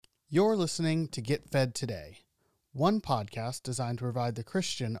You're listening to Get Fed Today, one podcast designed to provide the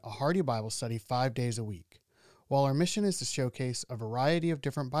Christian a hearty Bible study 5 days a week. While our mission is to showcase a variety of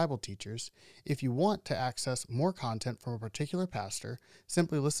different Bible teachers, if you want to access more content from a particular pastor,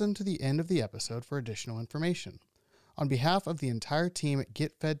 simply listen to the end of the episode for additional information. On behalf of the entire team at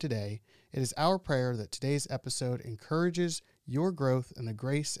Get Fed Today, it is our prayer that today's episode encourages your growth in the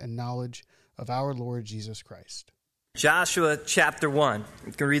grace and knowledge of our Lord Jesus Christ. Joshua chapter 1.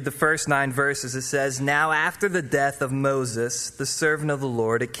 You can read the first 9 verses. It says, "Now after the death of Moses, the servant of the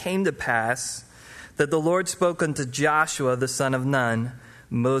Lord, it came to pass that the Lord spoke unto Joshua the son of Nun,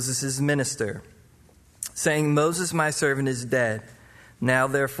 Moses' minister, saying, Moses my servant is dead. Now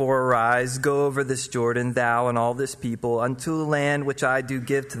therefore arise, go over this Jordan, thou and all this people, unto the land which I do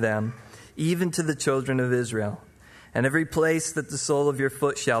give to them, even to the children of Israel. And every place that the sole of your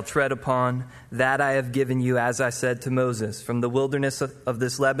foot shall tread upon, that I have given you, as I said to Moses, from the wilderness of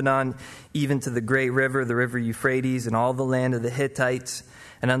this Lebanon, even to the great river, the river Euphrates, and all the land of the Hittites,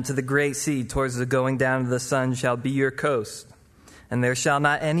 and unto the great sea, towards the going down of the sun, shall be your coast. And there shall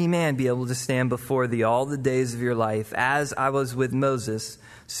not any man be able to stand before thee all the days of your life. As I was with Moses,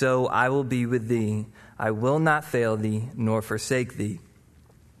 so I will be with thee. I will not fail thee, nor forsake thee.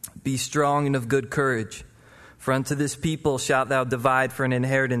 Be strong and of good courage. For unto this people shalt thou divide for an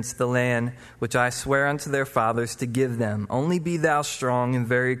inheritance the land which I swear unto their fathers to give them. Only be thou strong and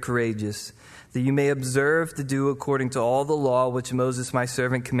very courageous, that you may observe to do according to all the law which Moses my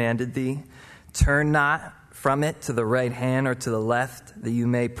servant commanded thee. Turn not from it to the right hand or to the left, that you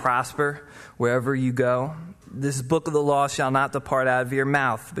may prosper wherever you go. This book of the law shall not depart out of your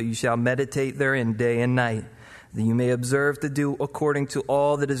mouth, but you shall meditate therein day and night, that you may observe to do according to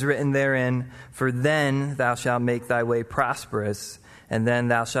all that is written therein. For then thou shalt make thy way prosperous, and then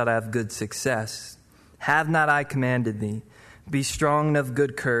thou shalt have good success. Have not I commanded thee? Be strong and of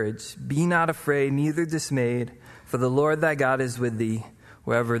good courage. Be not afraid, neither dismayed, for the Lord thy God is with thee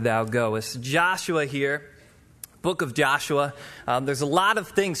wherever thou goest." Joshua here, book of Joshua. There's a lot of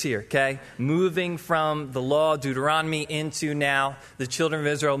things here, okay? Moving from the law, Deuteronomy, into now the children of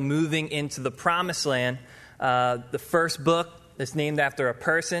Israel moving into the promised land. The first book is named after a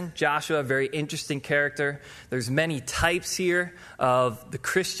person, Joshua, a very interesting character. There's many types here of the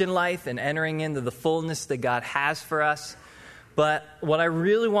Christian life and entering into the fullness that God has for us. But what I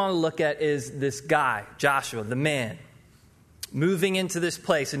really want to look at is this guy, Joshua, the man, moving into this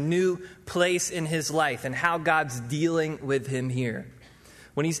place, a new place in his life, and how God's dealing with him here.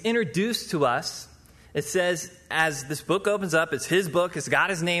 When he's introduced to us, it says, as this book opens up, it's his book, it's got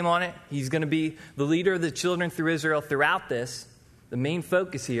his name on it. He's going to be the leader of the children through Israel throughout this, the main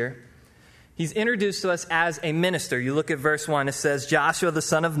focus here. He's introduced to us as a minister. You look at verse 1, it says, Joshua the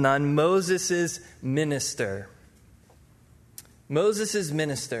son of Nun, Moses' minister. Moses'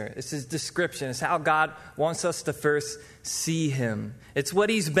 minister. It's his description. It's how God wants us to first see him. It's what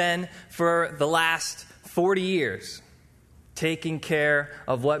he's been for the last 40 years. Taking care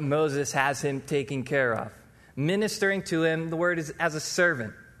of what Moses has him taking care of. Ministering to him, the word is as a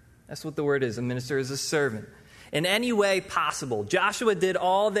servant. That's what the word is. A minister is a servant. In any way possible. Joshua did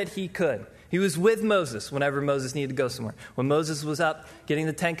all that he could. He was with Moses whenever Moses needed to go somewhere. When Moses was up getting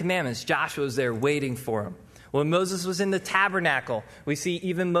the 10 Commandments, Joshua was there waiting for him. When Moses was in the tabernacle, we see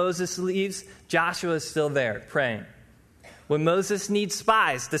even Moses leaves, Joshua is still there praying. When Moses needs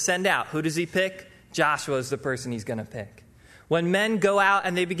spies to send out, who does he pick? Joshua is the person he's going to pick. When men go out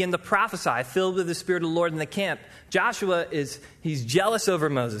and they begin to prophesy, filled with the Spirit of the Lord in the camp, Joshua he's jealous over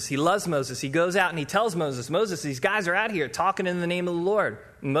Moses. He loves Moses. He goes out and he tells Moses, these guys are out here talking in the name of the Lord.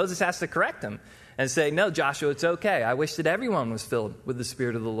 And Moses has to correct him and say, no, Joshua, it's okay. I wish that everyone was filled with the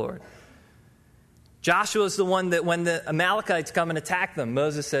Spirit of the Lord. Joshua is the one that when the Amalekites come and attack them,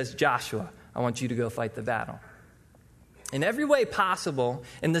 Moses says, Joshua, I want you to go fight the battle. In every way possible,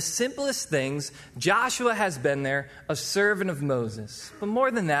 in the simplest things, Joshua has been there, a servant of Moses. But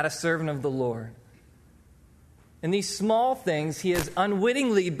more than that, a servant of the Lord. In these small things, he has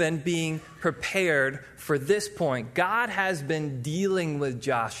unwittingly been being prepared for this point. God has been dealing with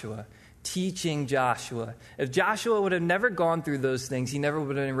Joshua, teaching Joshua. If Joshua would have never gone through those things, he never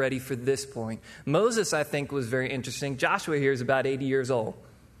would have been ready for this point. Moses, I think, was very interesting. Joshua here is about 80 years old.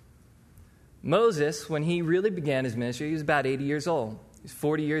 Moses, when he really began his ministry, he was about 80 years old. He was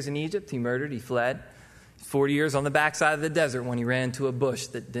 40 years in Egypt. He murdered. He fled. 40 years on the backside of the desert when he ran into a bush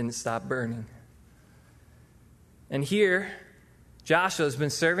that didn't stop burning. And here, Joshua has been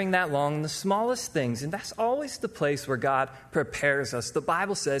serving that long in the smallest things. And that's always the place where God prepares us. The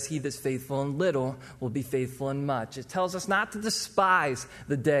Bible says, he that's faithful in little will be faithful in much. It tells us not to despise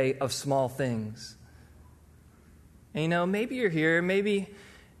the day of small things. And maybe you're here, maybe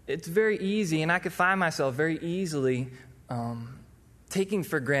it's very easy, and I could find myself very easily taking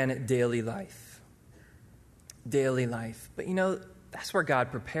for granted daily life. Daily life. But that's where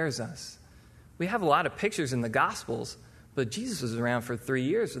God prepares us. We have a lot of pictures in the Gospels, but Jesus was around for 3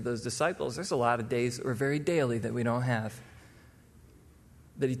 years with those disciples. There's a lot of days that were very daily that we don't have.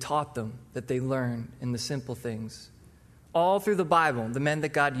 That he taught them, that they learned in the simple things. All through the Bible, the men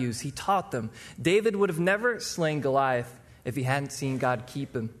that God used, he taught them. David would have never slain Goliath if he hadn't seen God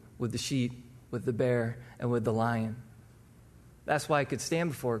keep him with the sheep, with the bear, and with the lion. That's why he could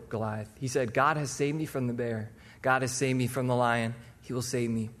stand before Goliath. He said, God has saved me from the bear. God has saved me from the lion. He will save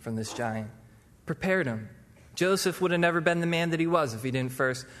me from this giant. Prepared him. Joseph would have never been the man that he was if he didn't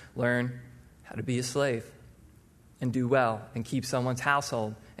first learn how to be a slave and do well and keep someone's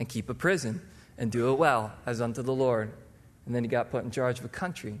household and keep a prison and do it well as unto the Lord. And then he got put in charge of a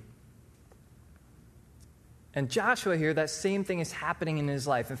country. And Joshua here, that same thing is happening in his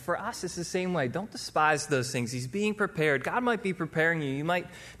life. And for us, it's the same way. Don't despise those things. He's being prepared. God might be preparing you. You might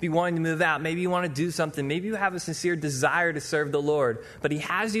be wanting to move out. Maybe you want to do something. Maybe you have a sincere desire to serve the Lord. But he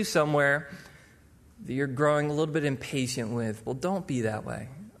has you somewhere that you're growing a little bit impatient with. Well, don't be that way.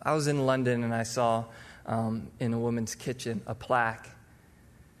 I was in London and I saw in a woman's kitchen a plaque.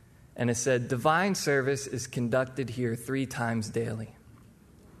 And it said, divine service is conducted here 3 times daily.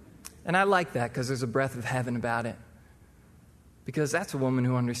 And I like that because there's a breath of heaven about it. Because that's a woman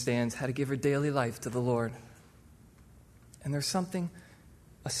who understands how to give her daily life to the Lord. And there's something,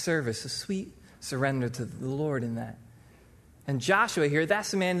 a service, a sweet surrender to the Lord in that. And Joshua here,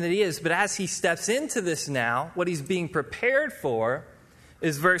 that's the man that he is. But as he steps into this now, what he's being prepared for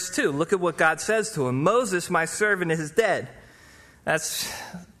is verse 2. Look at what God says to him. Moses, my servant, is dead. That's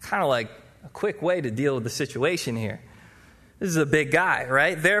kind of like a quick way to deal with the situation here. This is a big guy,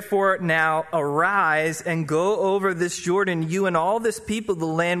 right? Therefore, now arise and go over this Jordan, you and all this people, the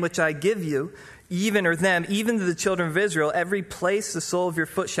land which I give you, even to the children of Israel, every place the sole of your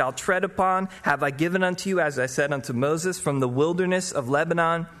foot shall tread upon, have I given unto you, as I said unto Moses, from the wilderness of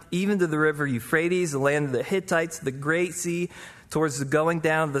Lebanon, even to the river Euphrates, the land of the Hittites, the great sea, towards the going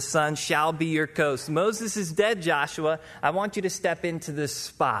down of the sun shall be your coast. Moses is dead, Joshua. I want you to step into this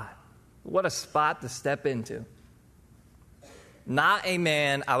spot. What a spot to step into. Not a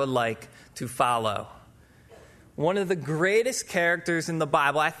man I would like to follow. One of the greatest characters in the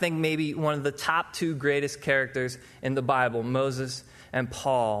Bible, I think maybe one of the top 2 greatest characters in the Bible, Moses and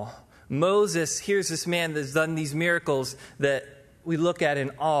Paul. Moses, here's this man that's done these miracles that we look at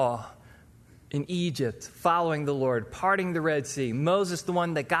in awe. In Egypt, following the Lord, parting the Red Sea. Moses, the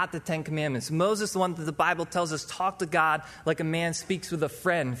one that got the 10 Commandments. Moses, the one that the Bible tells us talked to God like a man speaks with a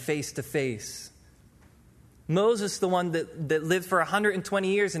friend face to face. Moses, the one that lived for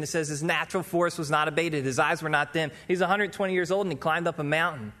 120 years, and it says his natural force was not abated. His eyes were not dim. He's 120 years old, and he climbed up a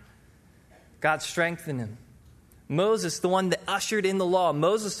mountain. God strengthened him. Moses, the one that ushered in the law.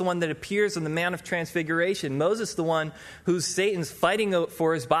 Moses, the one that appears on the Mount of Transfiguration. Moses, the one who Satan's fighting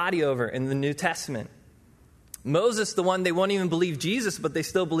for his body over in the New Testament. Moses, the one they won't even believe Jesus, but they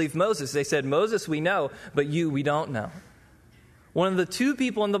still believe Moses. They said, Moses we know, but you we don't know. One of the 2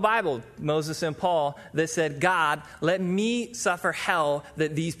 people in the Bible, Moses and Paul, that said, God, let me suffer hell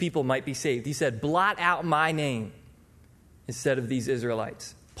that these people might be saved. He said, blot out my name instead of these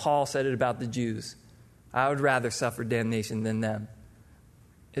Israelites. Paul said it about the Jews. I would rather suffer damnation than them.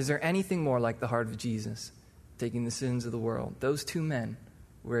 Is there anything more like the heart of Jesus, taking the sins of the world? Those 2 men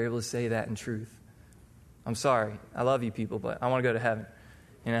were able to say that in truth. I'm sorry. I love you people, but I want to go to heaven.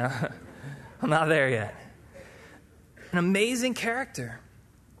 I'm not there yet. An amazing character.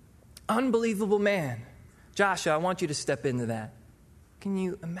 Unbelievable man. Joshua, I want you to step into that. Can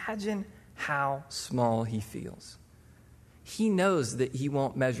you imagine how small he feels? He knows that he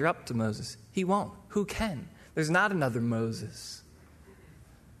won't measure up to Moses. He won't. Who can? There's not another Moses.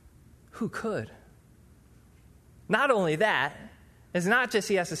 Who could? Not only that, it's not just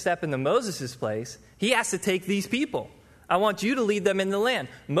he has to step into Moses' place. He has to take these people. I want you to lead them in the land.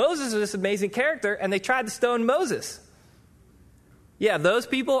 Moses is this amazing character, and they tried to stone Moses. Yeah, those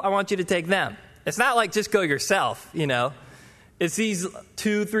people, I want you to take them. It's not like just go yourself, It's these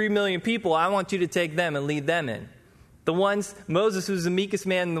 2-3 million people. I want you to take them and lead them in. The ones, Moses, who's the meekest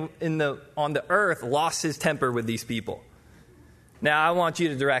man on the earth, lost his temper with these people. Now, I want you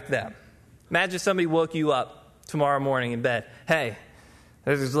to direct them. Imagine somebody woke you up tomorrow morning in bed. Hey,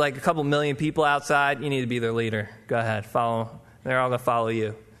 there's like a couple million people outside. You need to be their leader. Go ahead, follow. They're all going to follow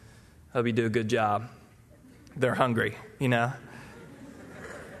you. Hope you do a good job. They're hungry,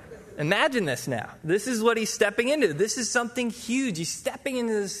 Imagine this now. This is what he's stepping into. This is something huge. He's stepping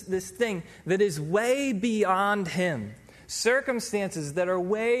into this thing that is way beyond him. circumstances that are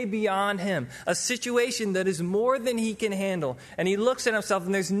way beyond him, a situation that is more than he can handle. And he looks at himself,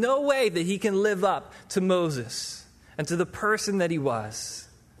 and there's no way that he can live up to Moses and to the person that he was.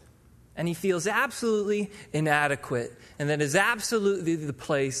 And he feels absolutely inadequate, and that is absolutely the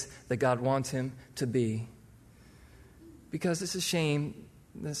place that God wants him to be. Because it's a shame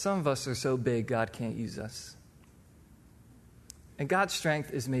that some of us are so big, God can't use us. And God's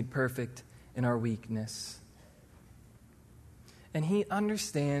strength is made perfect in our weakness. And he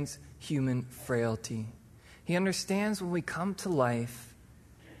understands human frailty. He understands when we come to life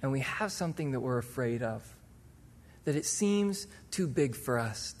and we have something that we're afraid of, that it seems too big for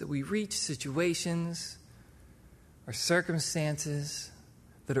us, that we reach situations or circumstances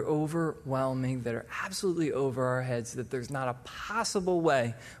that are overwhelming, that are absolutely over our heads, that there's not a possible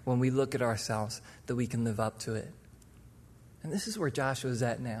way when we look at ourselves that we can live up to it. And this is where Joshua is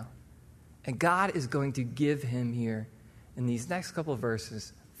at now. And God is going to give him here, in these next couple of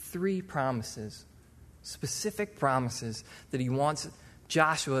verses, 3 promises, specific promises that he wants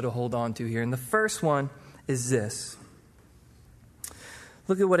Joshua to hold on to here. And the first one is this.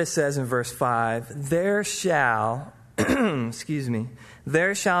 Look at what it says in verse 5. There shall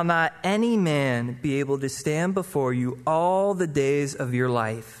not any man be able to stand before you all the days of your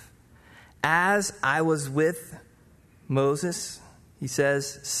life. As I was with Moses, he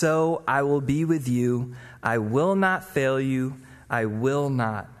says, so I will be with you. I will not fail you. I will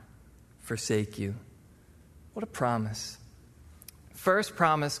not forsake you. What a promise. First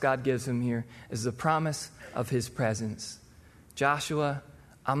promise God gives him here is the promise of his presence. Joshua,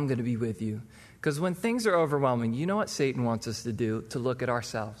 I'm going to be with you. Because when things are overwhelming, you know what Satan wants us to do? To look at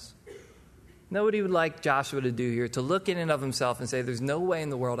ourselves. Nobody would like Joshua to do here, to look in and of himself and say, there's no way in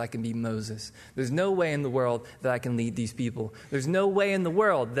the world I can be Moses. There's no way in the world that I can lead these people. There's no way in the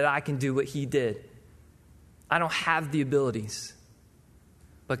world that I can do what he did. I don't have the abilities.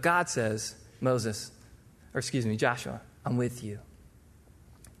 But God says, Joshua, I'm with you.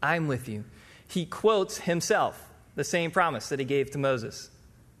 I'm with you. He quotes himself, the same promise that he gave to Moses.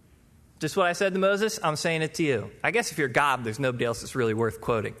 Just what I said to Moses, I'm saying it to you. I guess if you're God, there's nobody else that's really worth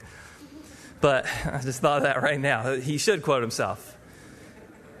quoting. But I just thought of that right now. He should quote himself.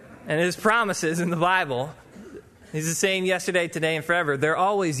 And his promises in the Bible, he's the same yesterday, today, and forever. They're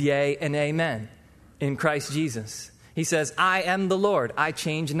always yea and amen in Christ Jesus. He says, I am the Lord. I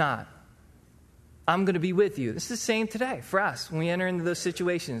change not. I'm going to be with you. This is the same today for us when we enter into those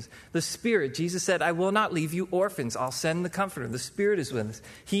situations. The Spirit, Jesus said, I will not leave you orphans. I'll send the Comforter. The Spirit is with us.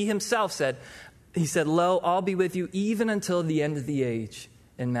 He himself said, lo, I'll be with you even until the end of the age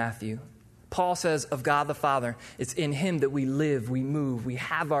in Matthew. Paul says of God the Father, it's in him that we live, we move, we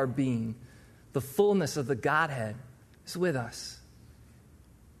have our being. The fullness of the Godhead is with us.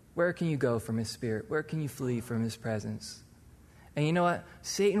 Where can you go from his Spirit? Where can you flee from his presence? And you know what?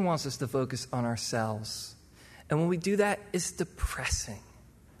 Satan wants us to focus on ourselves. And when we do that, it's depressing.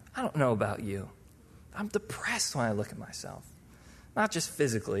 I don't know about you. I'm depressed when I look at myself. Not just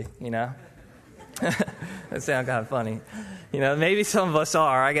physically, you know. That sounds kind of funny. You know, maybe some of us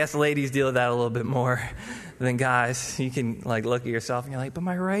are. I guess ladies deal with that a little bit more than guys. You can look at yourself and you're like, but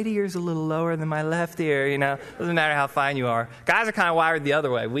my right ear is a little lower than my left ear, you know. Doesn't matter how fine you are. Guys are kind of wired the other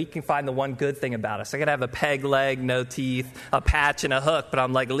way. We can find the one good thing about us. I could have a peg leg, no teeth, a patch and a hook, but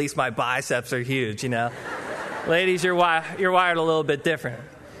I'm like, at least my biceps are huge, you know. Ladies, you're wired a little bit different.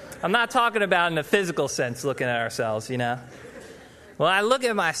 I'm not talking about in a physical sense looking at ourselves, you know. When I look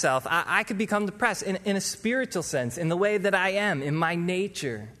at myself, I could become depressed in a spiritual sense, in the way that I am, in my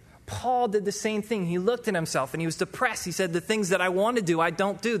nature. Paul did the same thing. He looked at himself and he was depressed. He said, the things that I want to do, I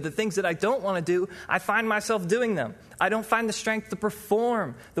don't do. The things that I don't want to do, I find myself doing them. I don't find the strength to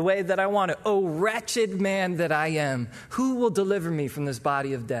perform the way that I want to. Oh, wretched man that I am, who will deliver me from this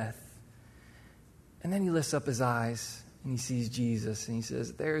body of death? And then he lifts up his eyes and he sees Jesus and he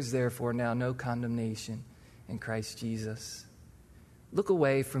says, there is therefore now no condemnation in Christ Jesus. Look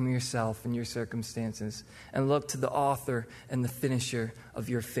away from yourself and your circumstances and look to the author and the finisher of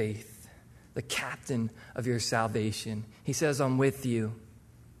your faith, the captain of your salvation. He says, I'm with you.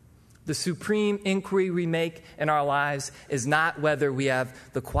 The supreme inquiry we make in our lives is not whether we have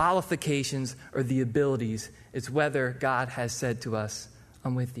the qualifications or the abilities. It's whether God has said to us,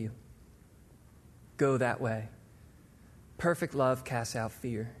 I'm with you. Go that way. Perfect love casts out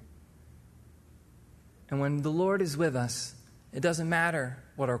fear. And when the Lord is with us, it doesn't matter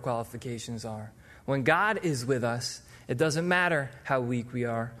what our qualifications are. When God is with us, it doesn't matter how weak we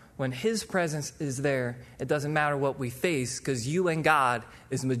are. When his presence is there, it doesn't matter what we face, because you and God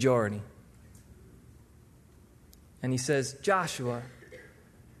is majority. And he says, Joshua,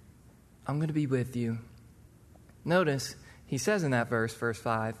 I'm going to be with you. Notice, he says in that verse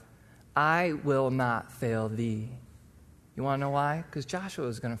 5, I will not fail thee. You want to know why? Because Joshua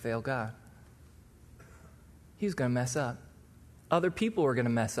was going to fail God. He was going to mess up. Other people were going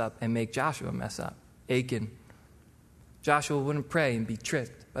to mess up and make Joshua mess up. Achan. Joshua wouldn't pray and be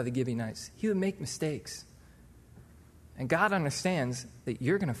tricked by the Gibeonites. He would make mistakes. And God understands that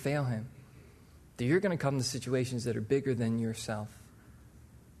you're going to fail him. That you're going to come to situations that are bigger than yourself.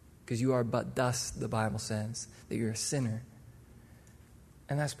 Because you are but dust, the Bible says. That you're a sinner.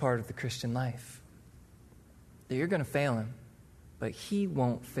 And that's part of the Christian life. That you're going to fail him. But he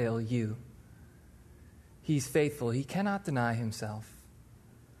won't fail you. He's faithful. He cannot deny himself.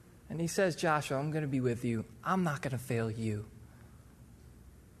 And he says, Joshua, I'm going to be with you. I'm not going to fail you.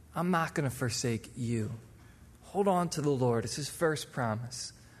 I'm not going to forsake you. Hold on to the Lord. It's his first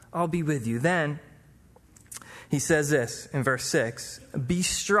promise. I'll be with you. Then he says this in verse 6, be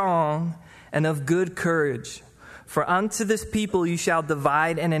strong and of good courage, for unto this people you shall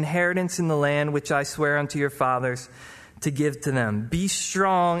divide an inheritance in the land which I swear unto your fathers to give to them. Be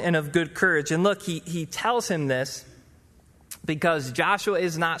strong and of good courage. And look, he tells him this because Joshua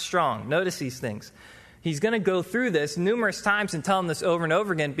is not strong. Notice these things. He's going to go through this numerous times and tell him this over and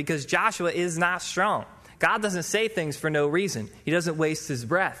over again because Joshua is not strong. God doesn't say things for no reason. He doesn't waste his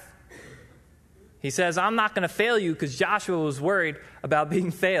breath. He says, I'm not going to fail you because Joshua was worried about being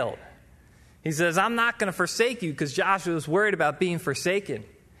failed. He says, I'm not going to forsake you because Joshua was worried about being forsaken.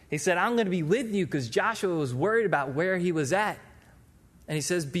 He said, I'm going to be with you because Joshua was worried about where he was at. And he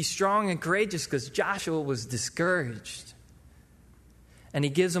says, be strong and courageous because Joshua was discouraged. And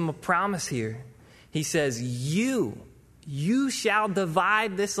he gives him a promise here. He says, you shall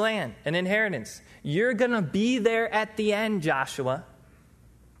divide this land, an inheritance. You're going to be there at the end, Joshua.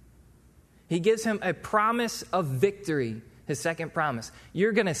 He gives him a promise of victory, his second promise.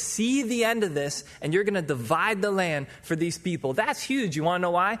 You're going to see the end of this, and you're going to divide the land for these people. That's huge. You want to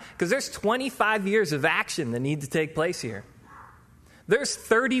know why? Because there's 25 years of action that need to take place here. There's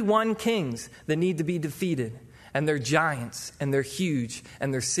 31 kings that need to be defeated. And they're giants, and they're huge,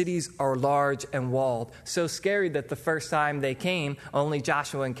 and their cities are large and walled. So scary that the first time they came, only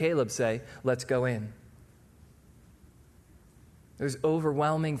Joshua and Caleb say, let's go in. There's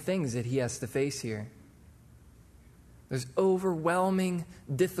overwhelming things that he has to face here. There's overwhelming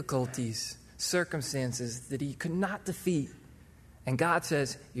difficulties, circumstances that he could not defeat. And God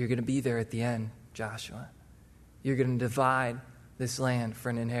says, you're going to be there at the end, Joshua. You're going to divide this land for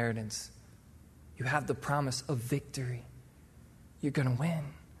an inheritance. You have the promise of victory. You're going to win.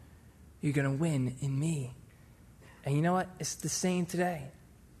 You're going to win in me. And you know what? It's the same today.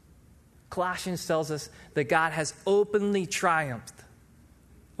 Colossians tells us that God has openly triumphed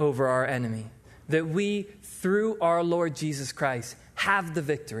over our enemy. That we, through our Lord Jesus Christ, have the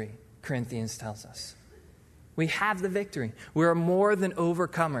victory, Corinthians tells us. We have the victory. We are more than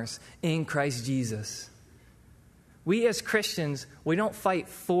overcomers in Christ Jesus. We as Christians, we don't fight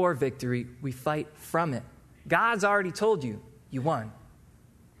for victory, we fight from it. God's already told you, you won.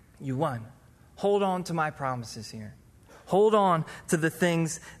 You won. Hold on to my promises here. Hold on to the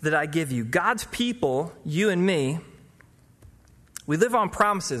things that I give you. God's people, you and me, we live on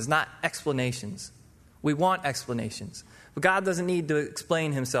promises, not explanations. We want explanations. But God doesn't need to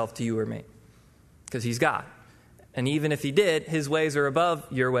explain himself to you or me because he's God. And even if he did, his ways are above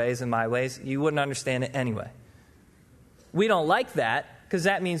your ways and my ways. You wouldn't understand it anyway. We don't like that because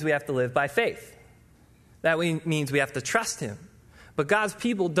that means we have to live by faith. That means we have to trust him. But God's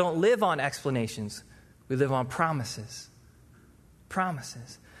people don't live on explanations. We live on promises.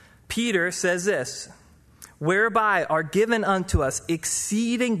 Promises. Peter says this, whereby are given unto us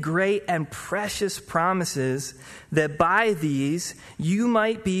exceeding great and precious promises, that by these you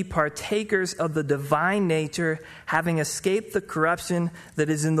might be partakers of the divine nature, having escaped the corruption that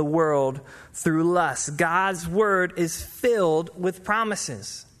is in the world through lust. God's word is filled with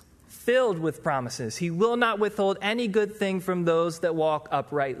promises. Filled with promises. He will not withhold any good thing from those that walk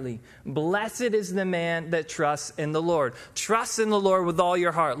uprightly. Blessed is the man that trusts in the Lord. Trust in the Lord with all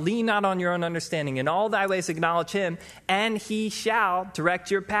your heart. Lean not on your own understanding. In all thy ways acknowledge him, and he shall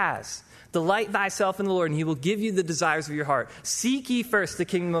direct your paths. Delight thyself in the Lord, and he will give you the desires of your heart. Seek ye first the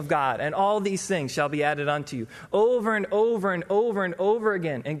kingdom of God, and all these things shall be added unto you. Over and over and over and over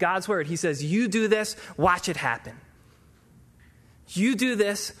again in God's word, he says, you do this, watch it happen. You do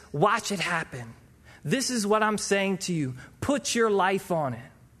this, watch it happen. This is what I'm saying to you. Put your life on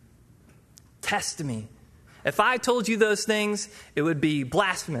it. Test me. If I told you those things, it would be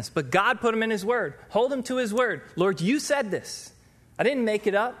blasphemous. But God put them in his word. Hold him to his word. Lord, you said this. I didn't make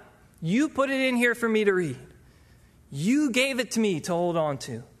it up. You put it in here for me to read. You gave it to me to hold on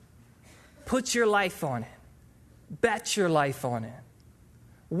to. Put your life on it. Bet your life on it.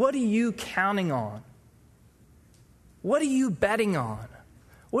 What are you counting on? What are you betting on?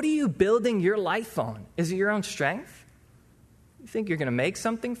 What are you building your life on? Is it your own strength? You think you're going to make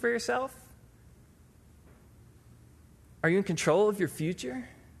something for yourself? Are you in control of your future?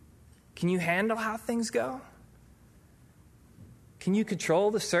 Can you handle how things go? Can you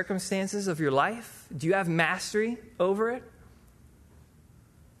control the circumstances of your life? Do you have mastery over it?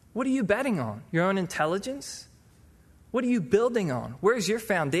 What are you betting on? Your own intelligence? What are you building on? Where's your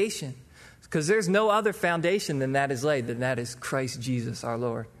foundation? Because there's no other foundation than that is laid, than that is Christ Jesus our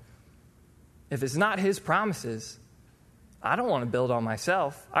Lord. If it's not his promises, I don't want to build on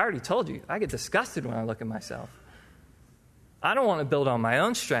myself. I already told you, I get disgusted when I look at myself. I don't want to build on my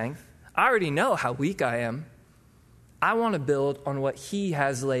own strength. I already know how weak I am. I want to build on what he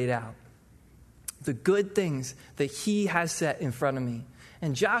has laid out. The good things that he has set in front of me.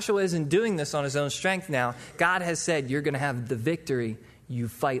 And Joshua isn't doing this on his own strength now. God has said, you're going to have the victory. You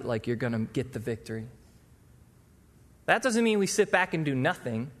fight like you're going to get the victory. That doesn't mean we sit back and do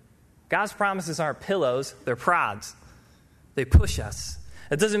nothing. God's promises aren't pillows. They're prods. They push us.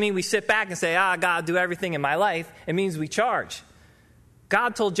 It doesn't mean we sit back and say, God, do everything in my life. It means we charge.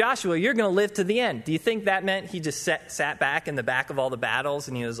 God told Joshua, you're going to live to the end. Do you think that meant he just sat back in the back of all the battles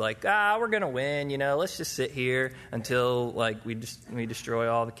and he was like, we're going to win, let's just sit here until we destroy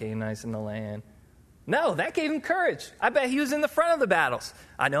all the Canaanites in the land? No, that gave him courage. I bet he was in the front of the battles.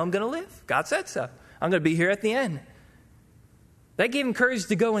 I know I'm going to live. God said so. I'm going to be here at the end. That gave him courage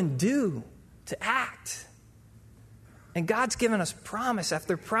to go and do, to act. And God's given us promise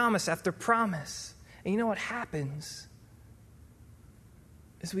after promise after promise. And you know what happens?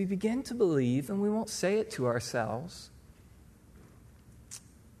 Is we begin to believe, and we won't say it to ourselves,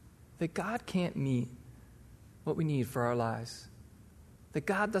 that God can't meet what we need for our lives. That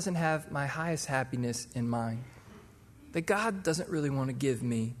God doesn't have my highest happiness in mind. That God doesn't really want to give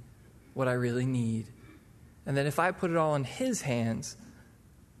me what I really need. And that if I put it all in his hands,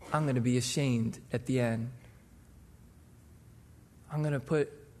 I'm going to be ashamed at the end. I'm going to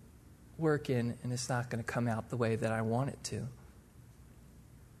put work in, and it's not going to come out the way that I want it to.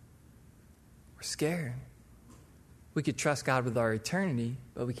 We're scared. We could trust God with our eternity,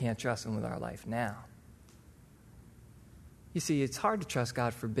 but we can't trust him with our life now. You see, it's hard to trust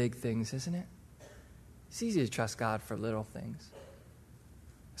God for big things, isn't it? It's easy to trust God for little things.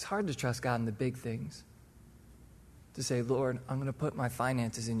 It's hard to trust God in the big things. To say, Lord, I'm going to put my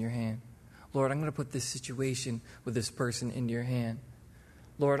finances in your hand. Lord, I'm going to put this situation with this person into your hand.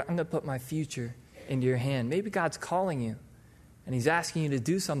 Lord, I'm going to put my future into your hand. Maybe God's calling you, and he's asking you to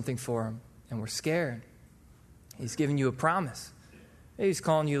do something for him, and we're scared. He's giving you a promise. Maybe he's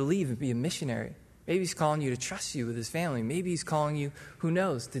calling you to leave and be a missionary. Maybe he's calling you to trust you with his family. Maybe he's calling you, who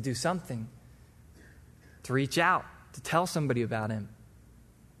knows, to do something, to reach out, to tell somebody about him.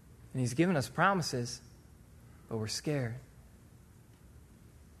 And he's given us promises, but we're scared.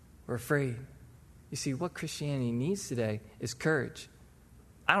 We're afraid. You see, what Christianity needs today is courage.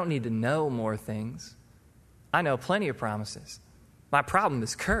 I don't need to know more things. I know plenty of promises. My problem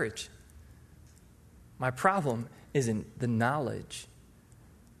is courage. My problem isn't the knowledge.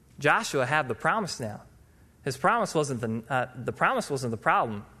 Joshua had the promise now. His promise wasn't the promise wasn't the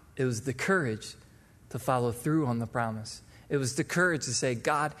problem. It was the courage to follow through on the promise. It was the courage to say,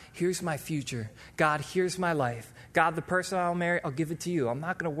 God, here's my future. God, here's my life. God, the person I'll marry, I'll give it to you. I'm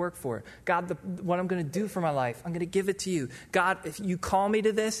not going to work for it. God, what I'm going to do for my life, I'm going to give it to you. God, if you call me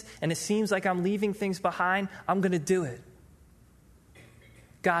to this and it seems like I'm leaving things behind, I'm going to do it.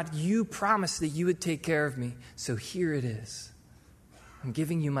 God, you promised that you would take care of me, so here it is. I'm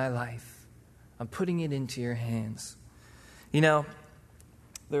giving you my life. I'm putting it into your hands. There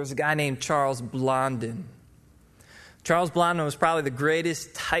was a guy named Charles Blondin. Charles Blondin was probably the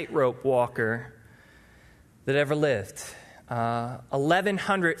greatest tightrope walker that ever lived.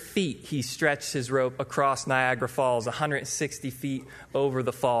 1,100 feet he stretched his rope across Niagara Falls, 160 feet over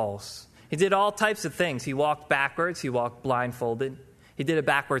the falls. He did all types of things. He walked backwards. He walked blindfolded. He did a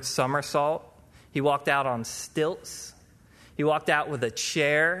backwards somersault. He walked out on stilts. He walked out with a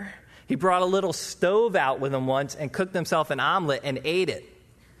chair. He brought a little stove out with him once and cooked himself an omelet and ate it.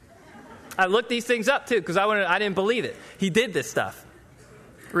 I looked these things up, too, because I didn't believe it. He did this stuff.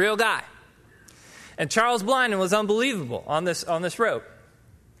 Real guy. And Charles Blondin was unbelievable on this rope.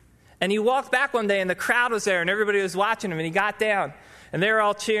 And he walked back one day, and the crowd was there, and everybody was watching him, and he got down. And they were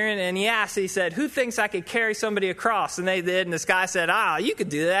all cheering, and he said, who thinks I could carry somebody across? And they did, and this guy said, you could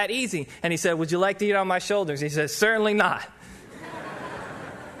do that easy. And he said, would you like to eat on my shoulders? He said, certainly not.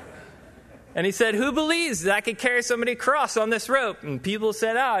 And he said, who believes that I could carry somebody across on this rope? And people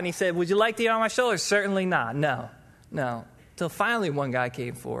said, and he said, would you like to eat on my shoulders? Certainly not, no. No. Till finally one guy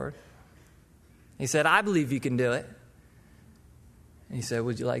came forward. He said, I believe you can do it. And he said,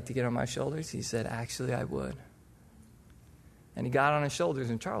 would you like to get on my shoulders? He said, actually, I would. And he got on his shoulders,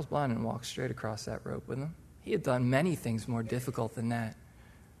 and Charles Blondin walked straight across that rope with him. He had done many things more difficult than that.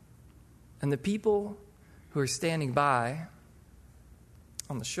 And the people who were standing by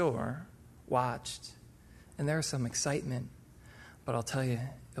on the shore watched, and there was some excitement. But I'll tell you,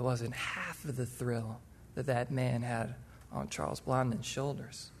 it wasn't half of the thrill that that man had on Charles Blondin's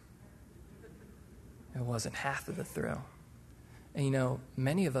shoulders. It wasn't half of the thrill. And you know,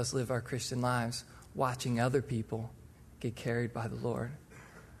 many of us live our Christian lives watching other people get carried by the Lord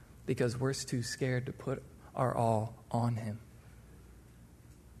because we're too scared to put our all on him.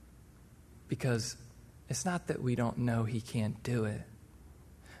 Because it's not that we don't know he can't do it.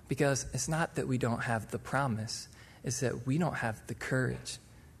 Because it's not that we don't have the promise. It's that we don't have the courage.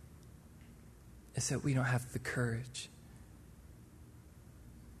 It's that we don't have the courage.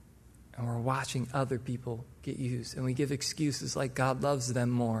 And we're watching other people get used. And we give excuses like God loves them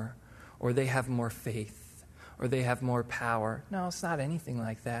more, or they have more faith, or they have more power. No, it's not anything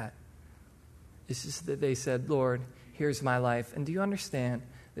like that. It's just that they said, Lord, here's my life. And do you understand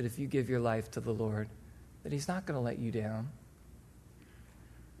that if you give your life to the Lord, that he's not going to let you down?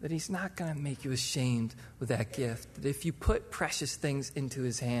 That he's not going to make you ashamed with that gift? That if you put precious things into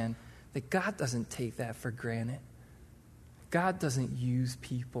his hand, that God doesn't take that for granted. God doesn't use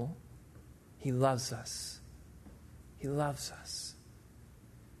people. He loves us. He loves us.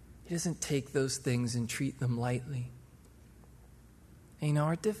 He doesn't take those things and treat them lightly. And you know,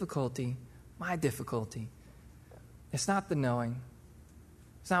 our difficulty, my difficulty, it's not the knowing.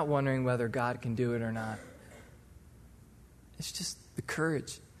 It's not wondering whether God can do it or not. It's just the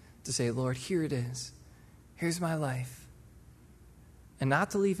courage to say, Lord, here it is. Here's my life. And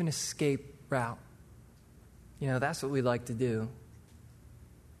not to leave an escape route. You know, that's what we like to do.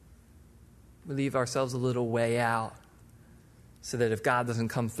 We leave ourselves a little way out so that if God doesn't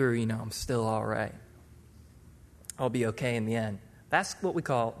come through, you know, I'm still all right. I'll be okay in the end. That's what we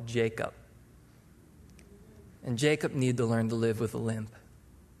call Jacob. And Jacob needed to learn to live with a limp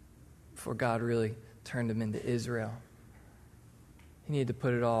before God really turned him into Israel. He needed to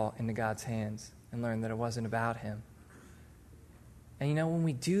put it all into God's hands and learn that it wasn't about him. And you know, when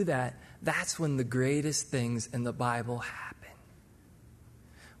we do that, that's when the greatest things in the Bible happen.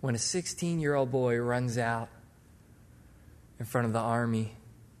 When a 16-year-old boy runs out in front of the army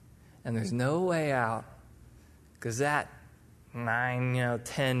and there's no way out because that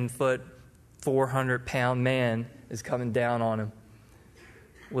 10-foot, 400-pound man is coming down on him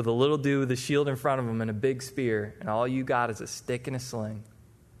with a little dude with a shield in front of him and a big spear, and all you got is a stick and a sling.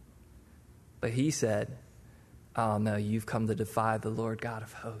 But he said, oh no, you've come to defy the Lord God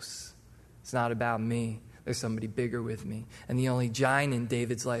of hosts. It's not about me. There's somebody bigger with me. And the only giant in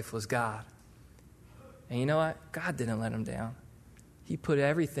David's life was God. And you know what? God didn't let him down. He put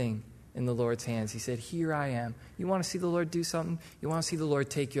everything in the Lord's hands. He said, here I am. You want to see the Lord do something? You want to see the Lord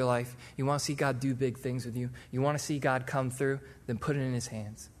take your life? You want to see God do big things with you? You want to see God come through? Then put it in his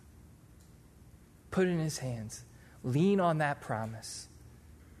hands. Put it in his hands. Lean on that promise.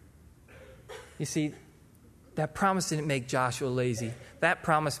 You see, that promise didn't make Joshua lazy. That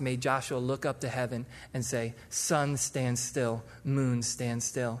promise made Joshua look up to heaven and say, sun, stand still, moon, stand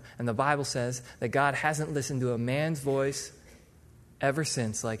still. And the Bible says that God hasn't listened to a man's voice ever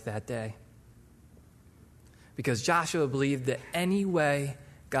since, like that day. Because Joshua believed that any way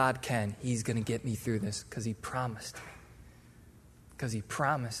God can, he's going to get me through this because he promised me. Because he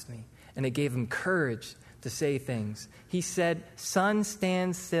promised me. And it gave him courage to say things. He said, sun,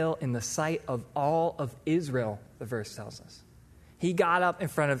 stand still in the sight of all of Israel, the verse tells us. He got up in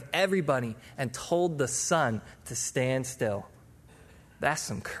front of everybody and told the sun to stand still. That's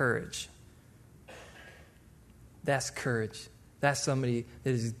some courage. That's courage. That's somebody that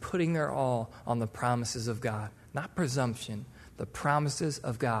is putting their all on the promises of God. Not presumption, the promises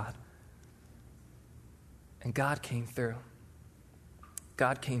of God. And God came through.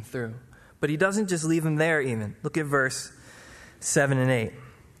 God came through. But he doesn't just leave him there even. Look at verse 7 and 8.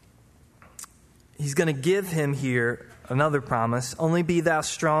 He's going to give him here another promise. Only be thou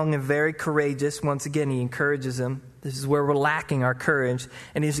strong and very courageous. Once again, he encourages him. This is where we're lacking our courage.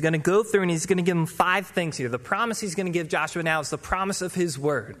 And he's going to go through and he's going to give him 5 things here. The promise he's going to give Joshua now is the promise of his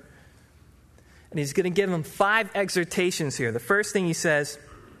word. And he's going to give him 5 exhortations here. The first thing he says,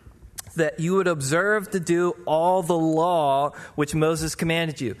 that you would observe to do all the law which Moses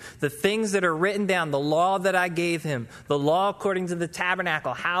commanded you. The things that are written down, the law that I gave him, the law according to the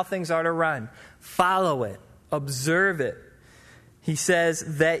tabernacle, how things are to run. Follow it. Observe it. He says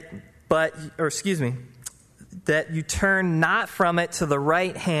that you turn not from it to the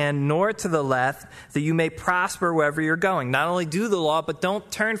right hand nor to the left, that you may prosper wherever you're going. Not only do the law, but don't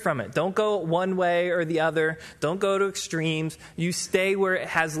turn from it. Don't go one way or the other. Don't go to extremes. You stay where it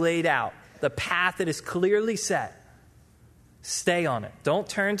has laid out, the path that is clearly set. Stay on it. Don't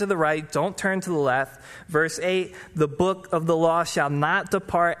turn to the right. Don't turn to the left. Verse 8, the book of the law shall not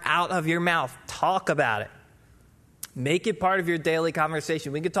depart out of your mouth. Talk about it. Make it part of your daily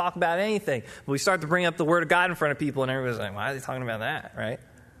conversation. We could talk about anything. But we start to bring up the Word of God in front of people, and everybody's like, why are they talking about that, right?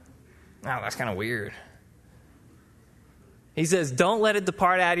 Oh, that's kind of weird. He says, don't let it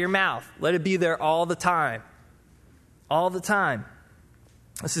depart out of your mouth. Let it be there all the time. All the time.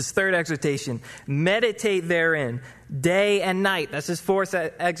 This is third exhortation. Meditate therein day and night. That's his fourth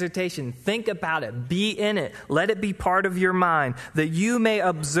exhortation. Think about it. Be in it. Let it be part of your mind, that you may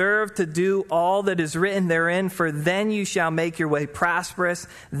observe to do all that is written therein, for then you shall make your way prosperous.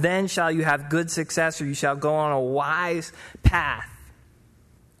 Then shall you have good success, or you shall go on a wise path.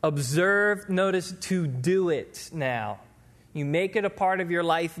 Observe, notice, to do it now. You make it a part of your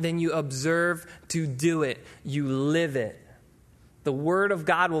life, then you observe to do it. You live it. The Word of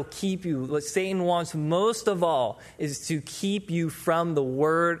God will keep you. What Satan wants most of all is to keep you from the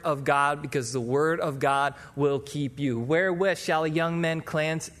Word of God, because the Word of God will keep you. Wherewith shall a young man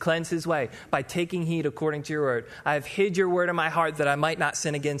cleanse his way? By taking heed according to your word. I have hid your word in my heart that I might not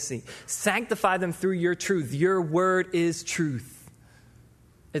sin against thee. Sanctify them through your truth. Your word is truth.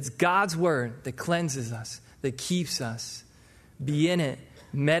 It's God's word that cleanses us, that keeps us. Be in it.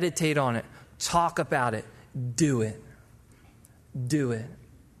 Meditate on it. Talk about it. Do it. Do it.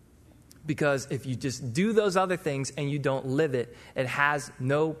 Because if you just do those other things and you don't live it, it has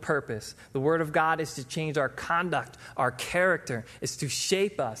no purpose. The Word of God is to change our conduct, our character. It's to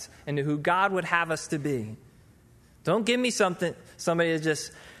shape us into who God would have us to be. Don't give me somebody that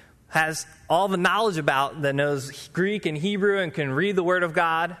just has all the knowledge about, that knows Greek and Hebrew and can read the Word of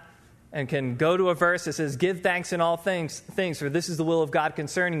God and can go to a verse that says, give thanks in all things, for this is the will of God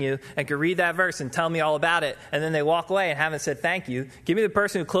concerning you, and can read that verse and tell me all about it, and then they walk away and haven't said thank you. Give me the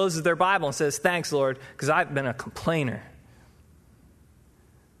person who closes their Bible and says, thanks, Lord, because I've been a complainer.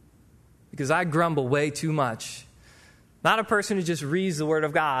 Because I grumble way too much. Not a person who just reads the Word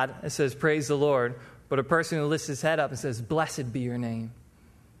of God and says, praise the Lord, but a person who lifts his head up and says, blessed be your name.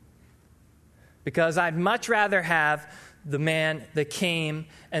 Because I'd much rather have the man that came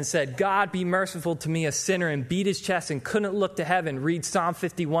and said, God, be merciful to me, a sinner, and beat his chest and couldn't look to heaven, read Psalm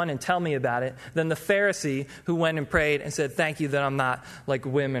 51 and tell me about it, than the Pharisee who went and prayed and said, thank you that I'm not like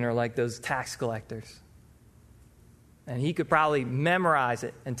women or like those tax collectors. And he could probably memorize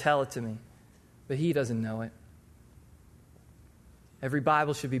it and tell it to me, but he doesn't know it. Every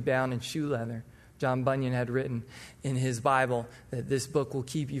Bible should be bound in shoe leather. John Bunyan had written in his Bible that this book will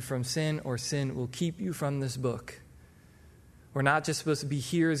keep you from sin, or sin will keep you from this book. We're not just supposed to be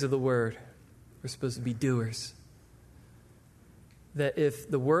hearers of the word. We're supposed to be doers. That if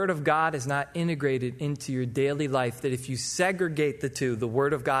the Word of God is not integrated into your daily life, that if you segregate the two, the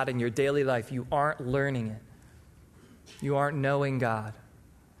Word of God and your daily life, you aren't learning it. You aren't knowing God.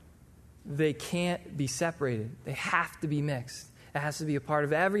 They can't be separated. They have to be mixed. It has to be a part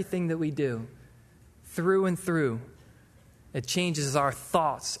of everything that we do, through and through. It changes our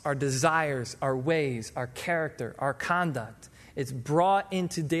thoughts, our desires, our ways, our character, our conduct. It's brought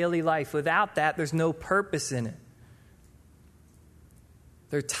into daily life. Without that, there's no purpose in it.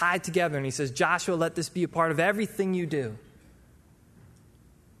 They're tied together. And he says, Joshua, let this be a part of everything you do.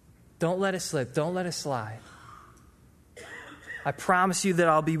 Don't let it slip. Don't let it slide. I promise you that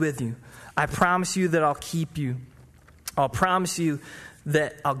I'll be with you. I promise you that I'll keep you. I'll promise you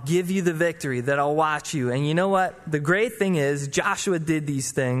that I'll give you the victory, that I'll watch you. And you know what? The great thing is, Joshua did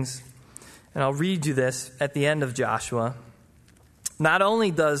these things. And I'll read you this at the end of Joshua. Not only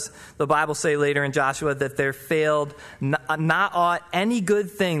does the Bible say later in Joshua that there failed not aught any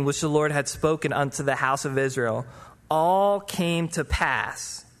good thing which the Lord had spoken unto the house of Israel, all came to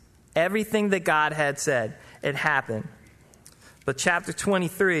pass. Everything that God had said, it happened. But chapter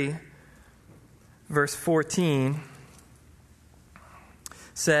 23, verse 14,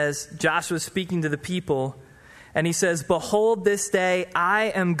 says, Joshua speaking to the people, and he says, behold, this day I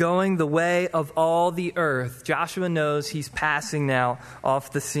am going the way of all the earth. Joshua knows he's passing now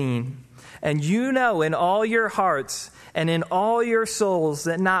off the scene. And you know in all your hearts and in all your souls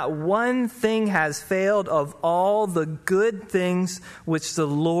that not one thing has failed of all the good things which the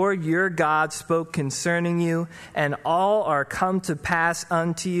Lord your God spoke concerning you, and all are come to pass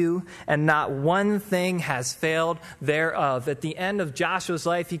unto you, and not one thing has failed thereof. At the end of Joshua's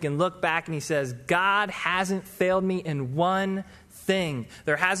life, he can look back and he says, God hasn't failed me in one thing. thing.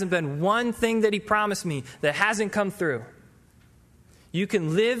 There hasn't been one thing that he promised me that hasn't come through. You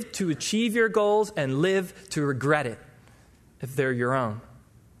can live to achieve your goals and live to regret it if they're your own.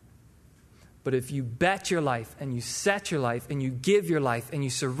 But if you bet your life and you set your life and you give your life and you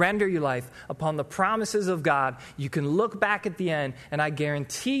surrender your life upon the promises of God, you can look back at the end, and I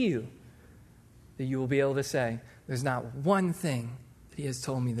guarantee you that you will be able to say, there's not one thing that he has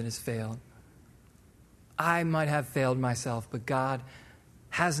told me that has failed. I might have failed myself, but God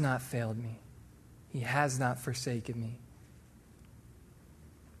has not failed me. He has not forsaken me.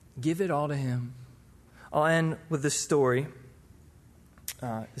 Give it all to him. I'll end with this story.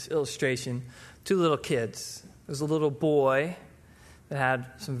 This illustration, 2 little kids. There's a little boy that had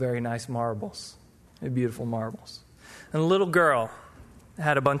some very nice marbles, beautiful marbles. And a little girl that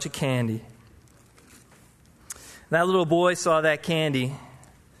had a bunch of candy. That little boy saw that candy,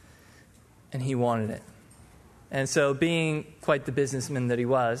 and he wanted it. And so, being quite the businessman that he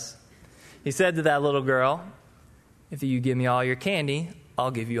was, he said to that little girl, if you give me all your candy,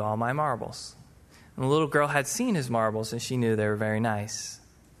 I'll give you all my marbles. And the little girl had seen his marbles, and she knew they were very nice.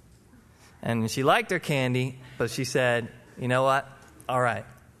 And she liked her candy, but she said, you know what? All right.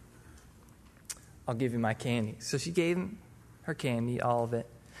 I'll give you my candy. So she gave him her candy, all of it.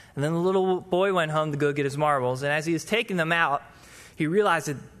 And then the little boy went home to go get his marbles. And as he was taking them out, he realized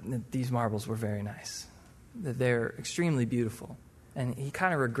that these marbles were very nice, that they're extremely beautiful. And he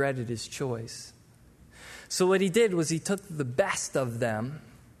kind of regretted his choice. So what he did was he took the best of them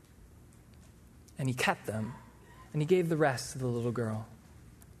and he kept them, and he gave the rest to the little girl.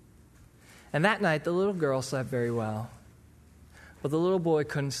 And that night, the little girl slept very well, but the little boy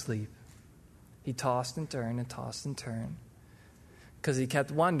couldn't sleep. He tossed and turned, because he kept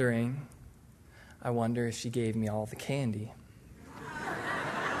wondering, I wonder if she gave me all the candy.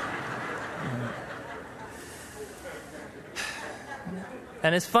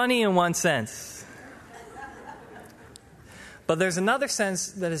 And it's funny in one sense. But there's another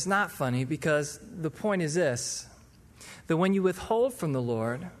sense that is not funny, because the point is this, that when you withhold from the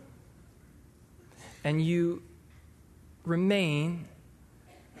Lord and you remain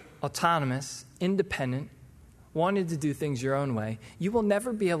autonomous, independent, wanting to do things your own way, you will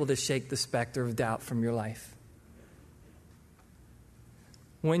never be able to shake the specter of doubt from your life.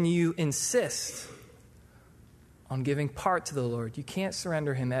 When you insist on giving part to the Lord, you can't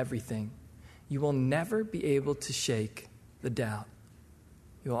surrender him everything. You will never be able to shake the doubt.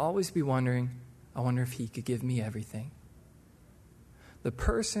 You'll always be wondering, I wonder if he could give me everything. The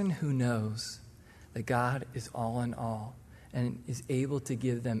person who knows that God is all in all and is able to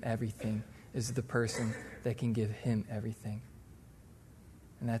give them everything is the person that can give him everything.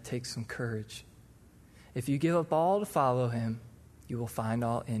 And that takes some courage. If you give up all to follow him, you will find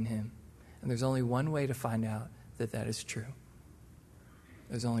all in him. And there's only one way to find out that that is true.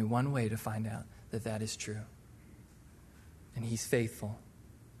 There's only one way to find out that that is true. And he's faithful.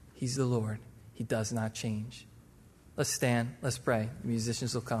 He's the Lord. He does not change. Let's stand. Let's pray. The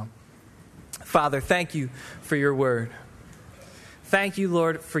musicians will come. Father, thank you for your word. Thank you,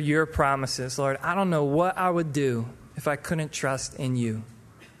 Lord, for your promises. Lord, I don't know what I would do if I couldn't trust in you.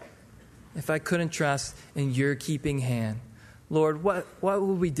 If I couldn't trust in your keeping hand. Lord, what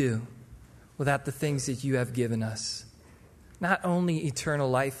would we do without the things that you have given us? Not only eternal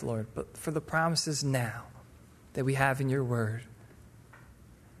life, Lord, but for the promises now that we have in your word.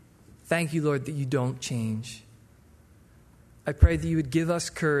 Thank you, Lord, that you don't change. I pray that you would give us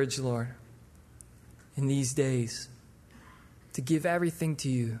courage, Lord, in these days to give everything to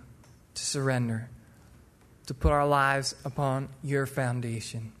you, to surrender, to put our lives upon your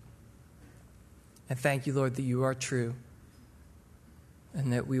foundation. And thank you, Lord, that you are true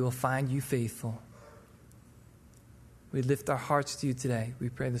and that we will find you faithful. We lift our hearts to you today. We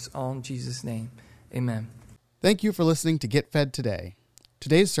pray this all in Jesus' name. Amen. Thank you for listening to Get Fed Today.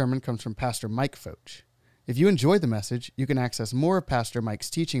 Today's sermon comes from Pastor Mike Focht. If you enjoyed the message, you can access more of Pastor Mike's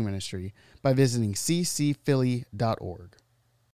teaching ministry by visiting ccphilly.org.